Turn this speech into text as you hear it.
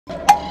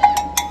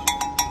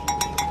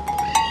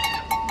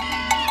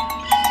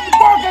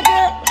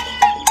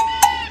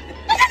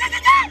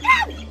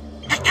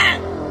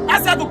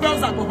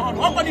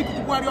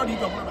worry on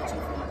it.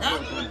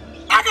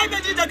 I can't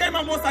imagine the game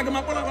of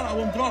Mosagama. I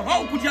won't draw.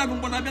 How could you have one?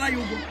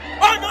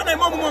 Oh, no, the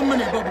mom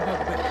money.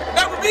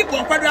 That would be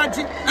for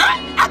Quadrati. I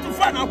have to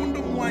find out one.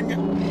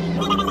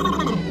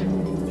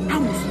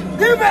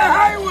 Give a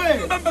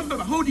highway.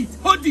 Hold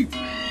it.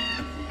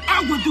 I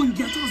will do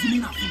get us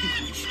in a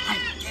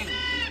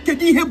can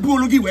you hear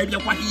Bologi where you're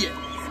here?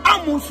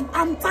 Amusu,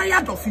 I'm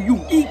tired of you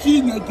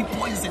eating egg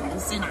poison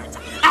and senate.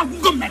 I will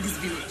go back this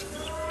village.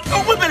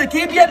 Oh, we better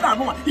keep your dad.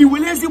 He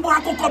will let you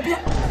walk a copy.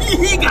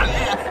 He got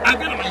I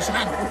got my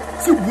shine.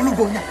 See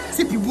Bologonia,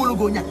 see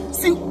Bologonia,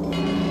 see.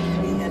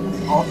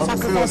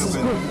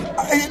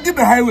 Did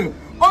the highway.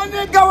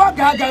 Only Gawa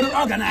Gaga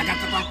Organaga.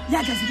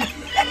 Yakas.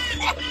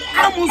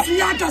 Amusu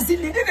Yakas.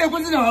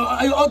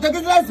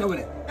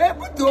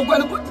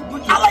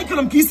 I like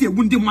them kiss a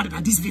wounded mother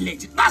at this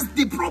village. That's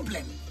the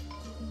problem.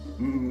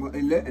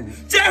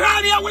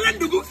 Teharia will end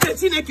the good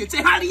Tetineke,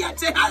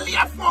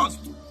 Teharia first.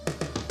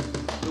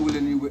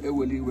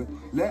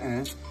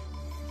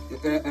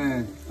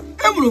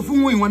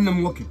 Everything when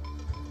I'm walking.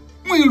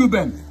 When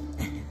Ruben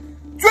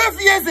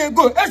 12 years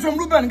ago, Esham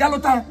Ruben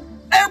Galota,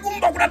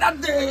 that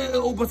day,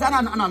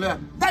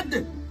 that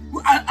day,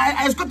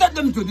 I escorted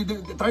them to the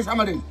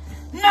Trashamarin.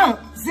 Now,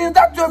 since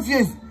that 12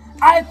 years,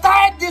 I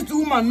tied this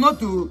woman not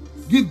to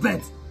give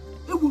birth.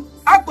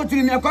 I put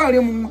in a car.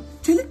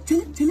 Tell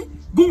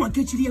go and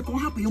catch you.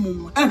 Happy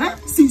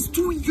since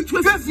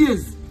 12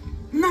 years.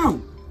 Now,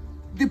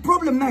 the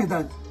problem now is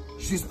that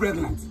she's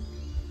pregnant.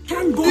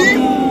 Thank God.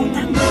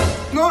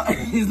 No,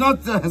 it's not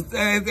a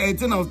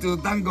thing of to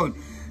thank God.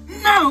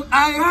 Now,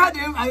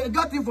 I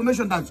got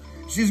information that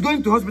she's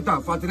going to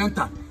hospital for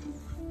antenatal.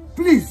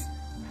 Please,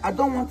 I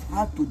don't want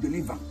her to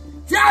deliver.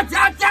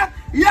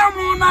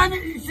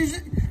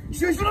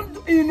 She shouldn't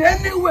in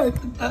any way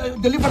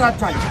deliver that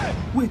child.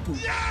 Wait,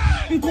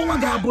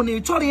 that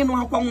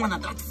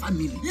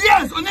family.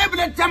 Yes, on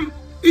every time.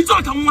 It's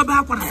not a woman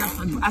back on that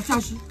family.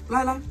 Asashi,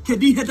 Lala,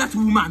 can you hear that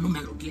woman? No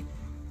melody.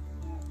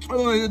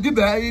 Oh,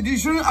 Dibia, you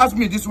shouldn't ask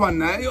me this one.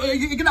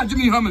 You cannot give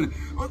me how many.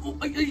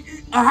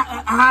 Her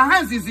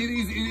hands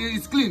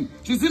is clean.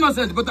 She's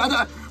innocent, but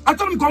I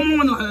don't come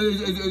one.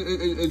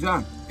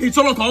 It's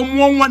all come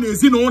one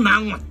is in on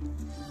now.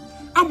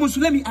 Amusu,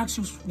 let me ask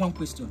you one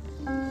question.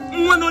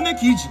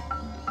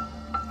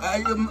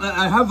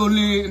 I have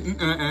only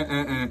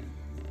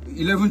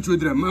 11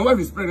 children. My wife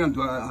is pregnant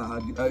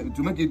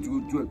to make it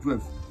to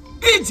 12.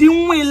 It's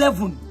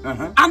 11.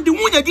 And the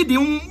one that did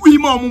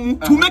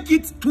to make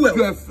it 12.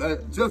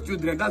 12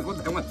 children. That's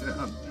what I want to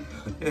have.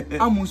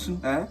 Amusu,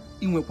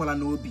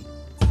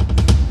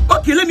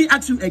 okay, let me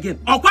ask you again.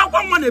 It's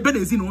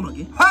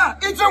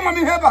on my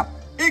head.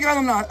 It's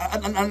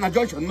a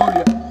junction.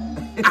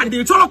 And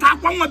they told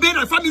us one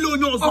better family on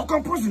yours. Oh,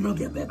 compose no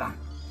get better.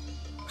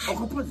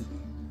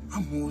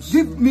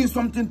 Give me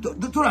something to you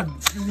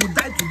will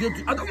die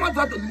today. I don't want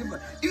that to deliver.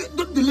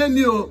 Don't delay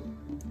me.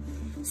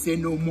 Say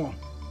no more.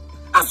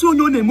 I saw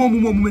your name,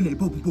 Momo.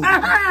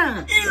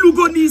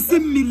 Ilugoni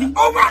Simili.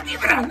 Oh, what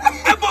even?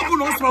 A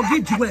bubble of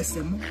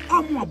VGSM.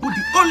 I'm about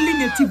the only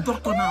native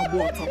doctor now.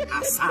 Water.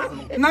 Asal.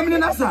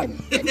 Namina Asal.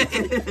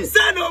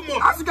 Say no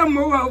more. Ask them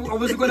more. I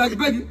was going to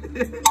bed.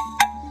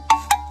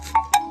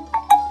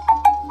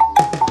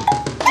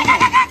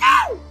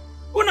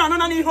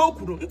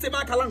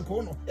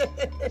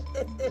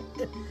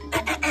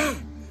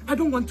 I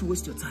don't want to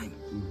waste your time.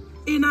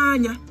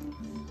 Inanya,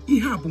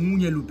 ihabu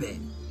munye lube.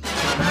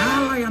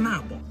 Na ya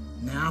nabo,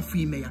 na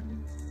afime ya.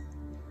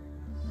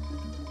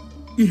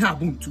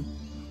 Ihabu ntu.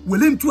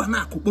 Wele ntu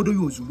anako bodo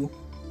yozubo.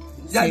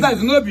 Yeah, that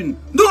is no bin.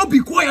 No be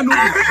quiet no.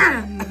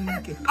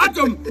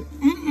 Atom,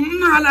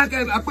 na like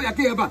akoya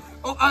keba.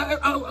 O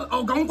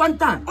ga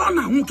nkwanta. O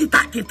na hu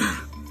kita.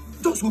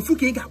 Just ofu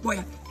ke ga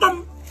boya.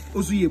 Bam.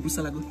 Ozuye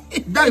busalago.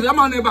 Guys, I'm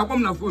on about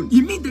on the phone.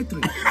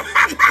 Immediately.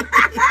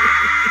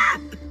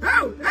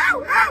 How?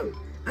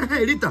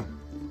 Hey, Rita.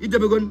 It's a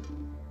begun.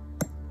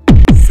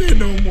 Say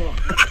no more.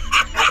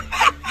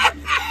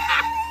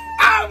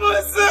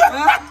 Amusu.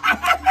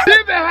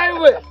 Dibia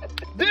highway.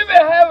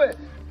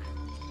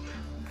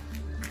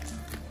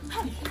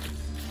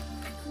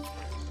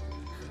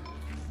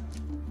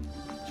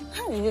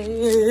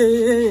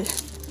 Hey.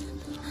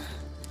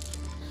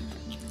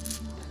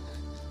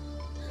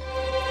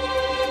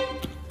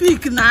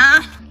 Speak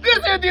now. This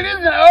is the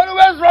reason I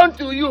always run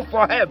to you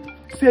for help.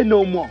 Say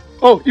no more.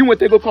 Oh, you want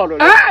to go call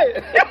Rolex?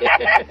 Hey!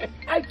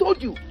 I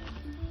told you.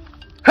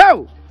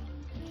 How?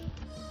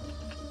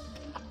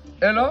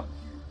 Hello?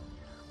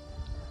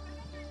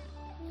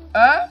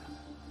 Huh?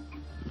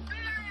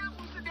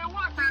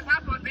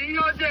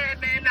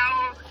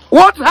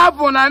 What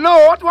happened? I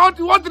know. What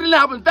really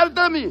happened?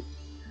 Tell me.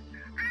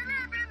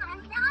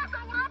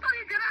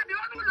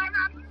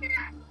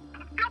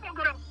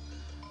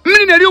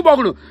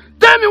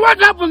 Tell me what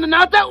happened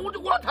now.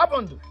 What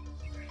happened?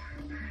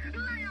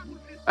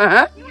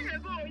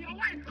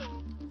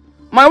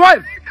 My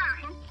wife.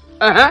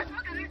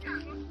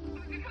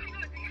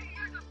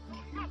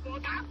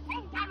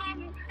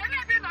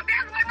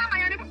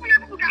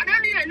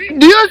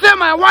 Do you say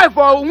my wife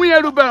or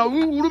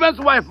Ruben's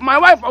wife? My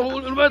wife or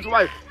Ruben's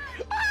wife?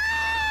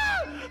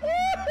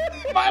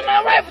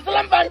 My wife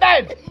slumped and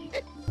died.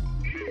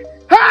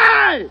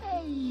 Hey!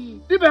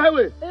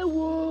 Dibia,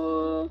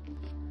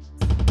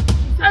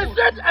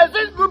 I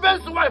said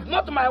Ruben's wife,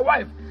 not my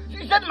wife.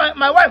 She said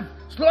my wife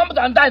slumped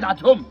and died at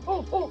home.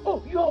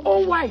 Oh, your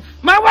own wife.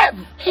 My wife.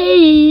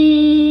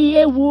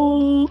 Hey,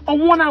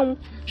 oh,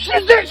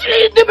 she's dead.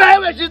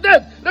 Dibia, she's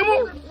dead.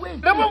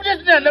 Remove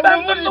this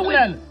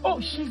man. Oh,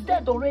 she's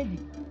dead already.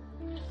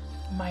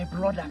 My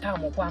brother,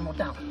 come on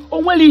down. Oh,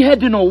 well, he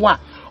had no what.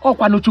 Oh,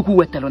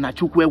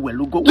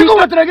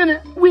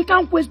 we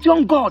can't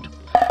question God.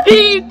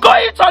 He go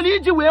it on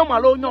each way,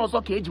 Malone,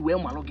 also cage way,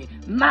 Maloge.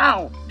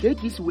 Now, take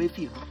his way,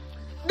 feel.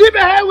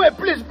 Dibia,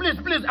 please.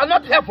 I'm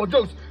not here for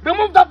jokes.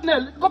 Remove that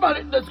nail. Go back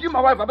and excuse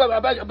my wife.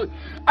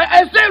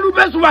 I said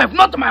Ruben's wife,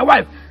 not my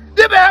wife.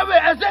 Dibia,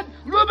 I said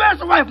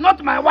Ruben's wife,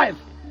 not my wife.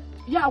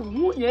 Yeah,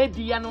 no.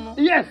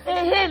 Yes.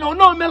 Hey, no,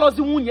 Melosi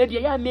Wunya,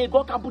 yeah, may go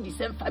up with the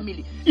same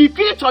family. He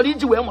can't on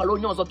each way,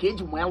 Malone, also cage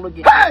you, well,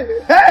 again.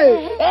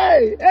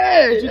 Hey.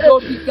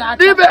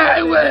 Dibia,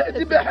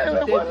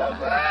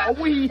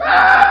 we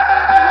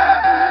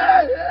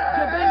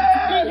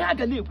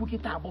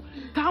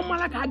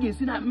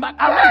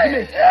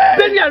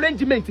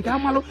arrangement.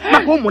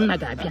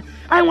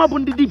 I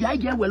want to Dibia.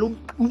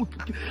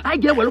 I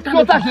get well.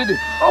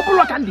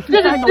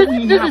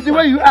 This is the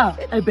way you are.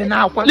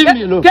 Leave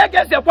me alone.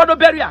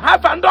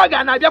 Half and dog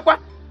and Abiaqua.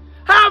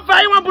 Half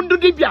I want to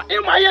Dibia.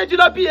 In my age,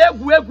 it'll be a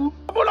wegu.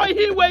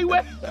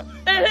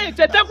 Hey,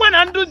 Chetakwan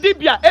and do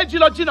Dibia,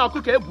 Edgilogina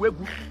cook a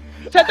wegu.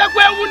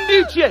 Chetakwa wouldn't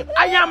each year.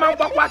 I am a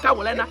Waka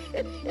Walena.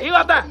 You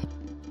are that.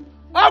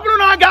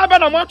 Obruno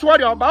Gabana much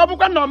warrior,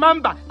 Babukan no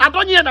member. I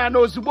don't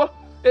know Zubo.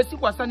 A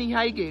sequel sunny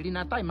high gate in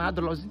a time,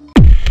 Adolozi.